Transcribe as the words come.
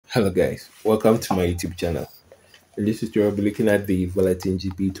Hello guys, welcome to my YouTube channel. In this tutorial, I'll be looking at the Valeton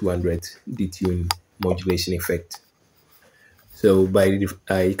GP200 Detune modulation effect. So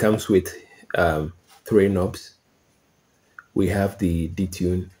it comes with three knobs. We have the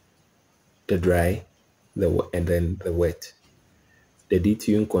detune, the dry, and then the wet. The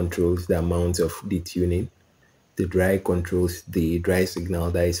detune controls the amount of detuning. The dry controls the dry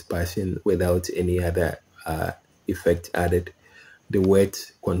signal that is passing without any other effect added. The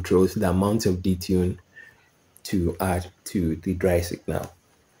wet controls the amount of detune to add to the dry signal.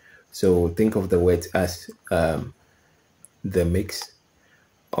 So think of the wet as the mix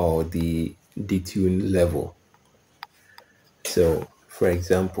or the detune level. So for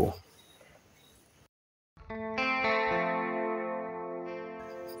example,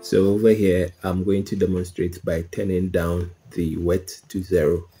 so over here, I'm going to demonstrate by turning down the wet to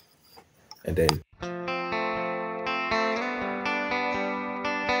 0 and then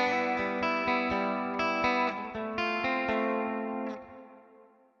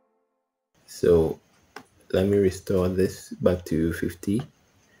so let me restore this back to 50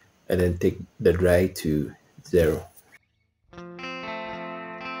 and then take the dry to 0.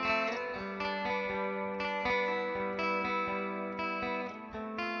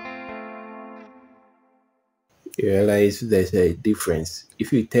 You realize there's a difference.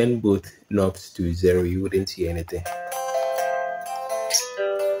 If you turn both knobs to 0, you wouldn't see anything.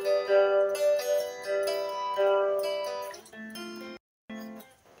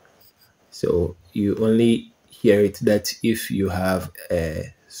 So you only hear it that if you have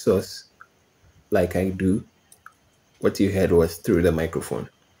a source like I do, what you heard was through the microphone.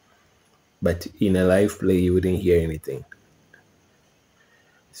 But in a live play, you wouldn't hear anything.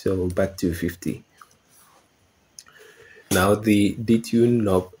 So back to 50. Now the detune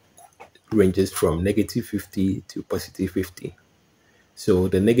knob ranges from -50 to +50. So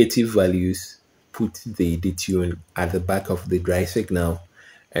the negative values put the detune at the back of the dry signal,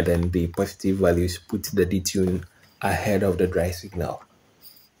 and then the positive values put the detune ahead of the dry signal.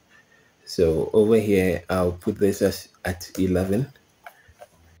 So over here, I'll put this as at 11.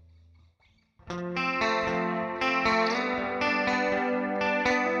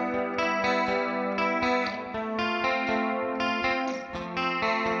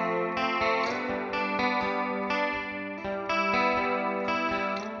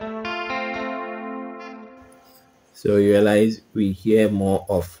 So you realize we hear more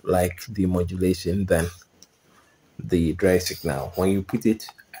of like the modulation than the dry signal. When you put it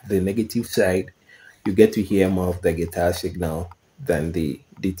at the negative side, you get to hear more of the guitar signal than the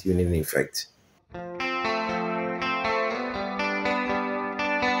detuning effect.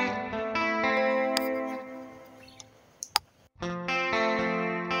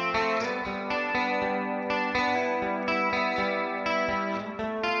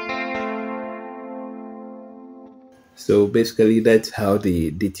 So basically that's how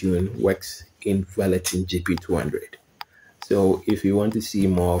the detune works in Valeton GP200. So if you want to see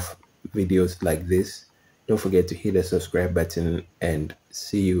more of videos like this, don't forget to hit the subscribe button and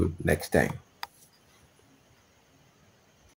see you next time.